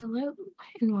Hello,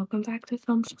 and welcome back to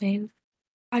Film Splain,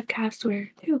 a podcast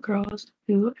where two girls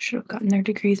who should have gotten their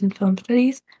degrees in film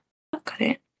studies but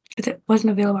couldn't because it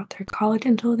wasn't available at their college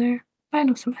until their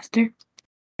final semester.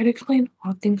 Try to explain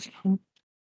all things film.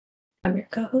 I'm your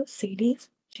co-host, Cedes.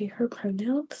 She, her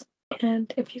pronouns.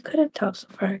 And if you couldn't tell so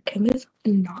far, Kim is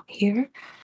not here.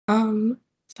 Um,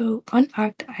 so fun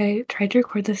fact, I tried to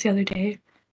record this the other day,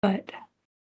 but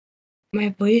my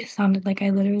voice sounded like I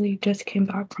literally just came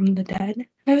back from the dead.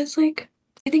 I was like,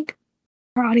 I think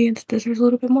our audience deserves a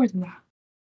little bit more than that.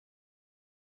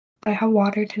 I have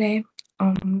water today,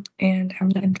 and I'm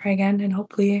gonna try again and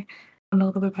hopefully I'm a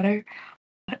little bit better.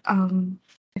 But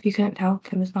if you couldn't tell,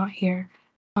 Kim is not here.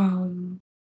 Um,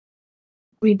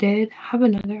 we did have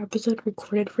another episode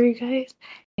recorded for you guys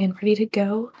and ready to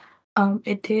go.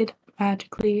 It did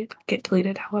magically get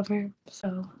deleted, however,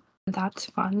 so that's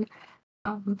fun.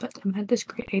 But Kim had this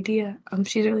great idea.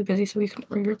 She's really busy, so we couldn't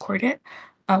re-record it.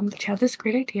 But she had this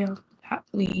great idea that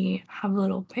we have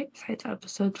little bite-sized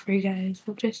episodes for you guys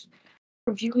of just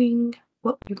reviewing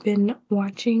what we've been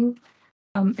watching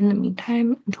in the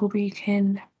meantime until we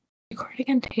can record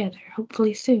again together,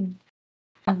 hopefully soon.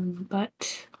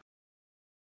 But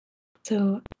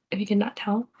so if you cannot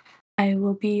tell, I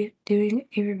will be doing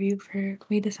a review for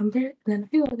May December and then a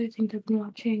few other things I've been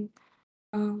watching.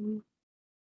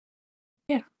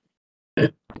 Yeah.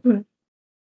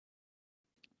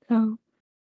 So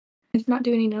I did not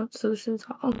do any notes, so this is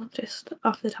all just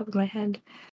off the top of my head.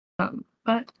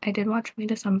 But I did watch May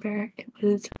December. It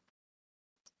was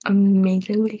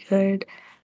amazingly good.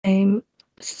 I'm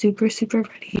super, super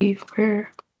ready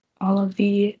for all of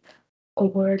the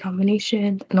award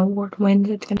nominations and award wins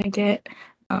it's gonna get.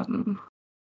 Um,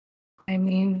 I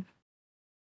mean,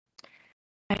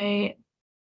 I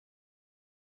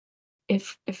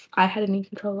if I had any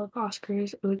control of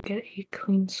Oscars, it would get a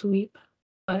clean sweep.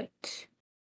 But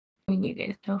I mean, you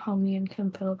guys know how me and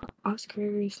Kim feel about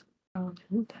Oscars,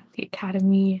 the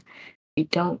Academy. We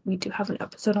do have an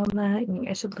episode on that, and you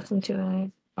guys should listen to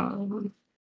it.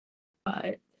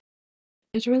 But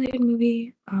it's a really good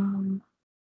movie.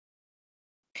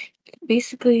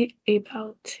 Basically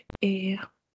about a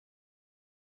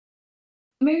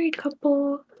married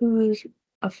couple whose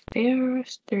affair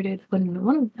started when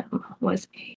one of them was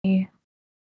a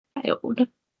child,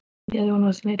 the other one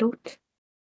was an adult.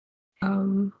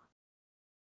 Um,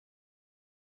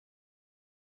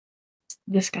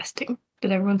 Disgusting.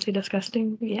 Did everyone say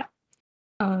disgusting? Yeah.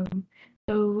 Um,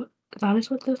 so that is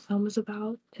what the film is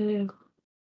about. To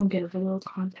give a little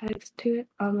context to it,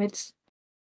 it's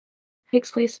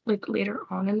takes place like later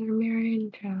on in their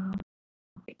marriage.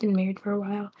 They've been married for a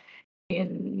while,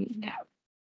 and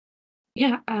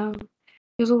yeah,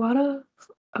 there's a lot of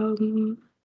um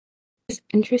this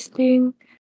interesting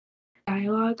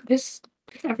dialogue. This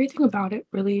everything about it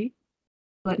really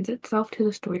lends itself to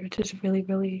the story, which is really,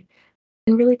 really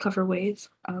in really clever ways.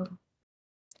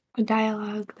 The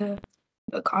dialogue, the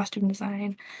costume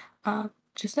design,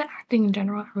 just the acting in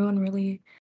general. Everyone really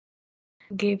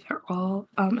gave their all.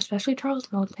 Especially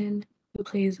Charles Melton, who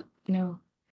plays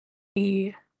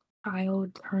the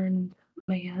child turned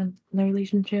man in the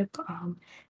relationship.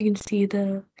 You can see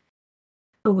the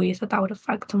ways that that would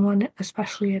affect someone,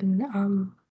 especially in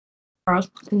Charles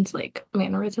Melton's like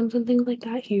mannerisms and things like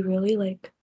that. He really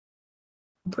like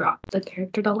brought the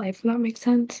character to life, if that makes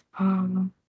sense.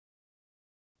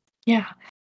 Yeah.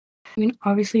 I mean,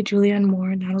 obviously, Julianne Moore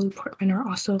and Natalie Portman are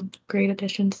also great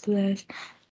additions to this.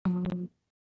 Um,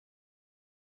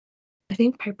 I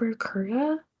think Piper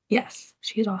Curda, yes,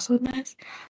 she's also in this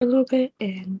for a little bit,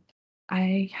 and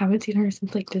I haven't seen her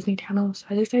since like Disney Channel, so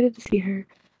I decided to see her.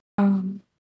 Um,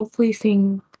 Hopefully,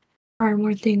 seeing her in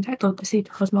more things. I'd love to see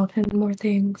Charles Melton in more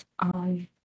things.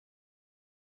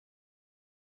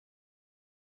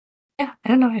 Yeah, I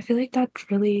don't know. I feel like that's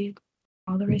really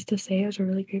all there is to say. It was a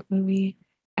really great movie.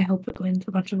 I hope it wins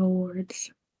a bunch of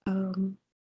awards. Um,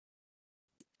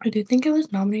 I do think it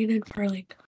was nominated for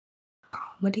like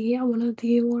comedy at one of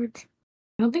the awards.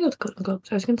 I don't think it was Golden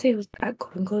Globes. I was gonna say it was at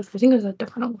Golden Globes. I think it was a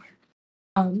different award.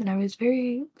 And I was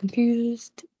very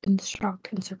confused and shocked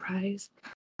and surprised.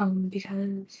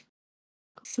 Because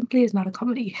it simply is not a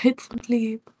comedy. It's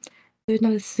simply there's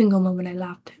not a single moment I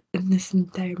laughed in this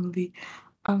entire movie.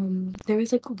 There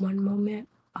was like one moment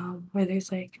where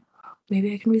there's like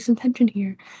maybe I can release some tension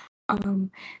here.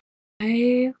 Um,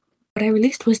 I what I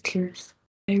released was tears.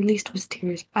 I released was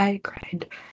tears. I cried.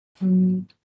 Um,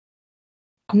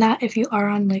 and that if you are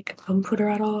on like film Twitter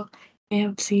at all, you may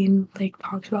have seen like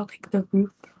talks about like the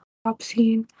rooftop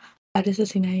scene. That is the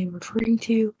scene I am referring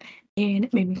to, and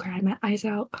it made me cry my eyes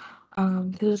out.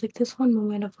 There was like this one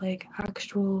moment of like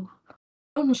actual. I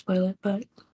don't want to spoil it, but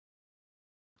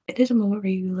it is a moment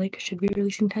where you like should be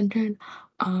releasing tension.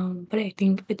 But I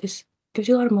think it just gives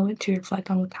you a lot of moment to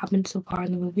reflect on what's happened so far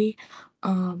in the movie.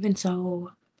 And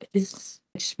so it's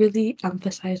really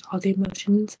emphasized all the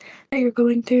emotions that you're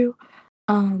going through.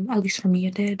 At least for me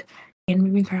it did. And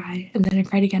made me cry. And then I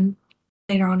cried again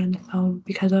later on in the film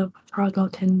because of Charles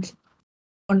Melton's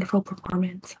wonderful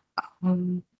performance.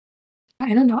 Um,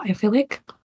 I don't know. I feel like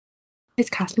his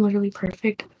casting was really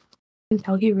perfect. I can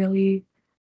tell he really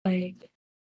like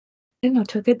I don't know,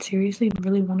 took it seriously and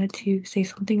really wanted to say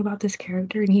something about this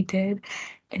character, and he did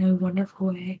in a wonderful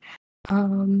way.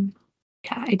 Um,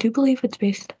 yeah, I do believe it's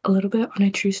based a little bit on a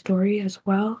true story as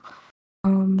well.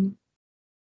 Um,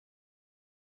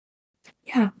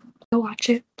 yeah, go watch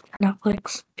it.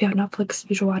 Netflix. If you have Netflix,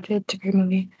 you should watch it. It's a great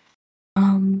movie.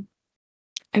 Um,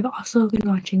 I've also been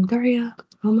watching Daria.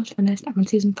 I'm almost finished. I'm on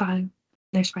season 5.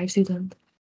 There's 5 seasons.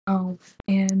 Um,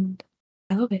 and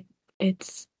I love it.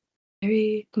 It's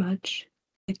very much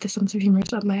like the sense of humor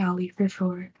is up my alley for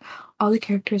sure. All the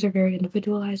characters are very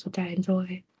individualized, which I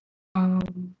enjoy.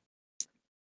 Um,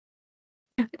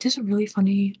 yeah, it's just a really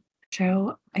funny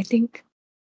show. I think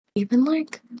even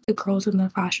like the girls in the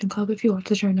fashion club, if you watch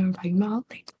the show, I know what I'm talking about,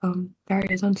 like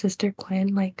Daria's own sister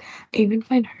Quinn, like I even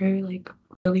find her like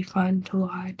really fun to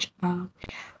watch.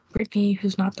 Brittany,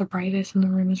 who's not the brightest in the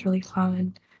room, is really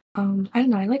fun. I don't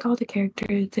know, I like all the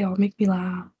characters, they all make me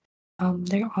laugh.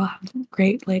 They all have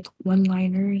great like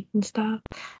one-liners and stuff.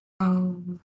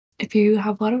 Um, if you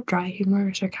have a lot of dry humor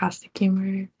or sarcastic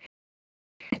humor,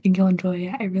 I think you'll enjoy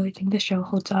it. I really think the show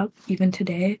holds up even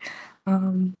today.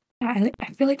 Yeah,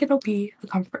 I feel like it'll be a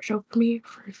comfort show for me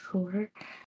for sure.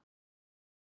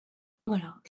 What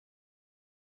else?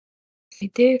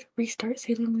 I did restart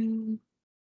Sailor Moon.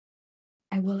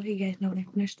 I will let you guys know when I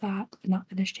finish that, but not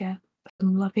finished yet. But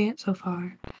I'm loving it so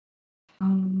far.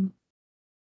 Um,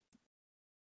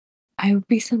 I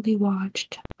recently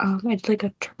watched, I did like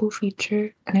a triple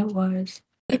feature, and it was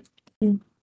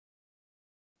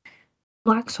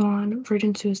Black Swan,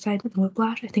 Virgin Suicide, and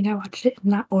Whiplash. I think I watched it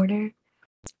in that order.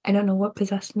 I don't know what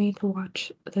possessed me to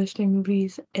watch those 3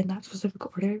 movies in that specific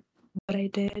order, but I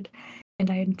did, and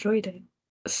I enjoyed it.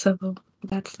 So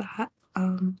that's that.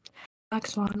 Black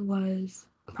Swan was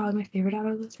probably my favorite out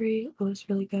of the 3. It was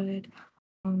really good.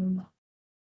 Um,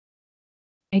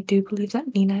 I do believe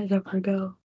that Nina is a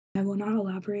Virgo. I will not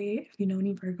elaborate. If you know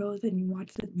any Virgos and you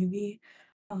watch the movie,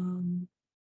 um,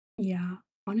 yeah,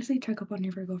 honestly, check up on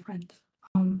your Virgo friends.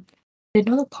 I didn't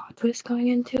know the plot twist going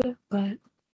into it, but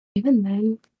even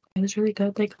then, it was really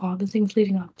good. Like all the things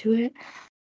leading up to it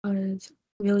was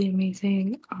really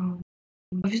amazing.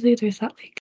 Obviously, there's that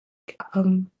like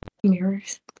um mirror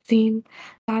scene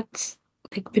that's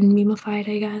like been memeified,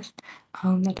 I guess.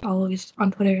 That's always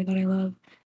on Twitter that I love.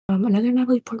 Another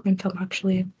Natalie Portman film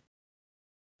actually,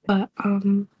 but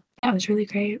yeah, it was really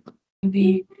great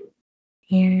movie,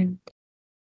 and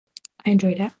I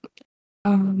enjoyed it.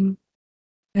 Um,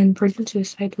 and Virgin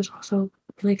Suicide was also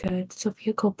really good.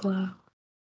 Sophia Coppola.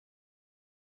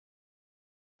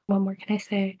 What more can I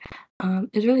say?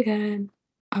 It's really good.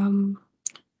 Um,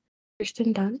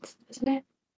 Kirsten Dunst, isn't it?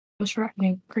 I was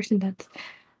forgetting Kirsten Dunst.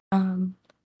 Um,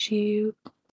 she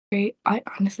great. I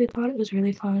honestly thought it was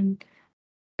really fun.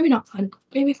 Maybe not fun.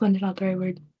 Maybe fun is not the right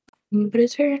word. But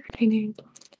it's very entertaining.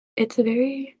 It's a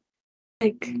very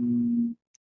like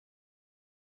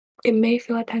it may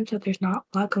feel at times that there's not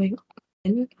a lot going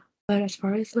on, but as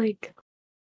far as like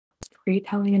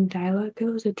storytelling and dialogue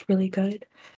goes, it's really good.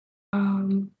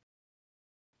 Um,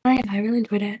 I really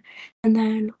enjoyed it. And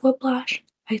then Whiplash,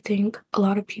 I think a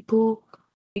lot of people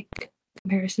like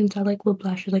comparisons. I like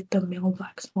Whiplash is like the male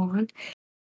Black Swan,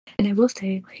 and I will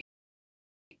say like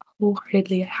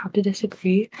wholeheartedly, I have to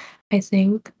disagree. I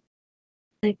think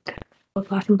like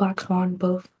Whiplash and Black Swan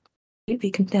both completely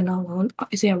can stand alone.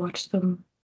 Obviously, I watched them,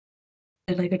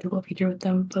 did like a double feature with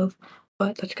them both,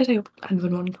 but that's because I had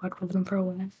been wanting to watch both of them for a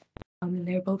while. And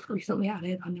they were both recently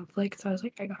added on Netflix, so I was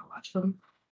like, I gotta watch them.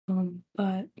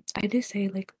 But I do say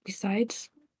like besides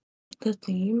the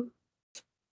theme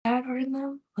that are in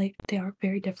them, like they are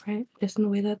very different, just in the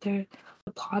way that the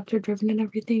plots are driven and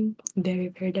everything, very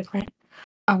very different.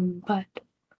 But I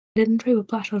did enjoy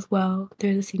Whiplash as well.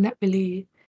 There's a scene that really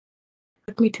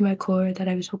took me to my core that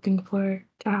I was hoping for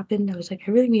to happen. I was like,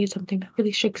 I really need something that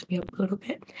really shakes me up a little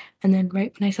bit. And then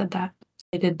right when I said that,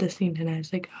 I did the scene, and I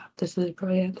was like, oh, this is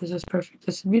brilliant. This is perfect.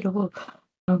 This is beautiful.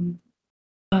 Um,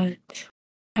 but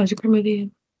that was a great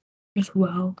movie as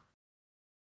well.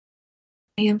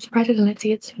 I am surprised I didn't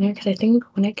see it sooner because I think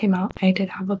when it came out, I did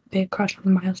have a big crush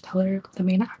on Miles Teller, the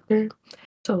main actor.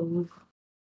 So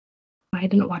why I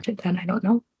didn't watch it then, I don't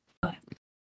know. But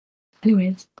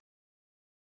anyways,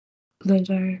 those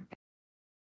are,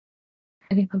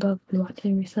 I think, what I've been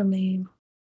watching recently.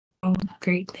 All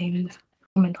great things.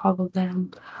 Comment all of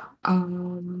them.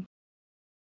 Um,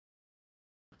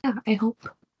 yeah, I hope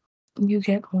you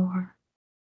get more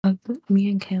of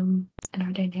me and Kim and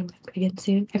our dynamic again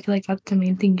soon. I feel like that's the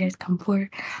main thing you guys come for.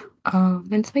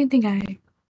 And it's the main thing I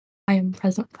am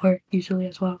present for usually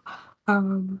as well.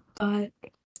 But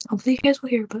hopefully you guys will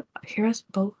hear us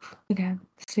both again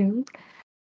soon.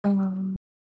 Um,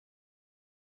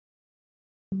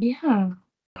 yeah,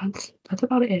 that's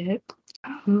about it.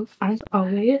 As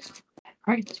always,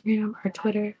 our Instagram, our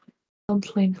Twitter,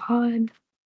 Lane Pod.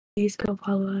 Please go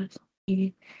follow us.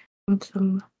 We have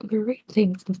some great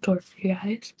things in store for you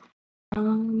guys.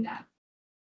 I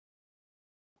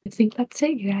think that's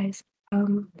it, you guys.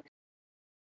 We'll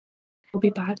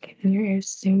be back in your ears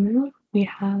soon. We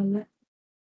have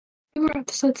 2 more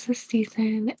episodes this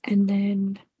season, and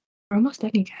then we're almost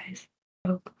done, you guys.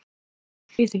 So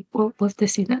crazy. Well, with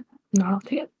this season, not all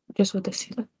together, just with this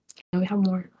season. And we have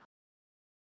more.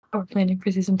 We're planning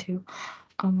for season 2.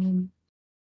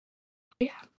 Yeah.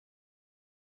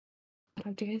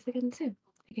 Talk to you guys again soon.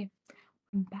 Okay.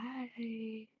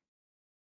 Bye.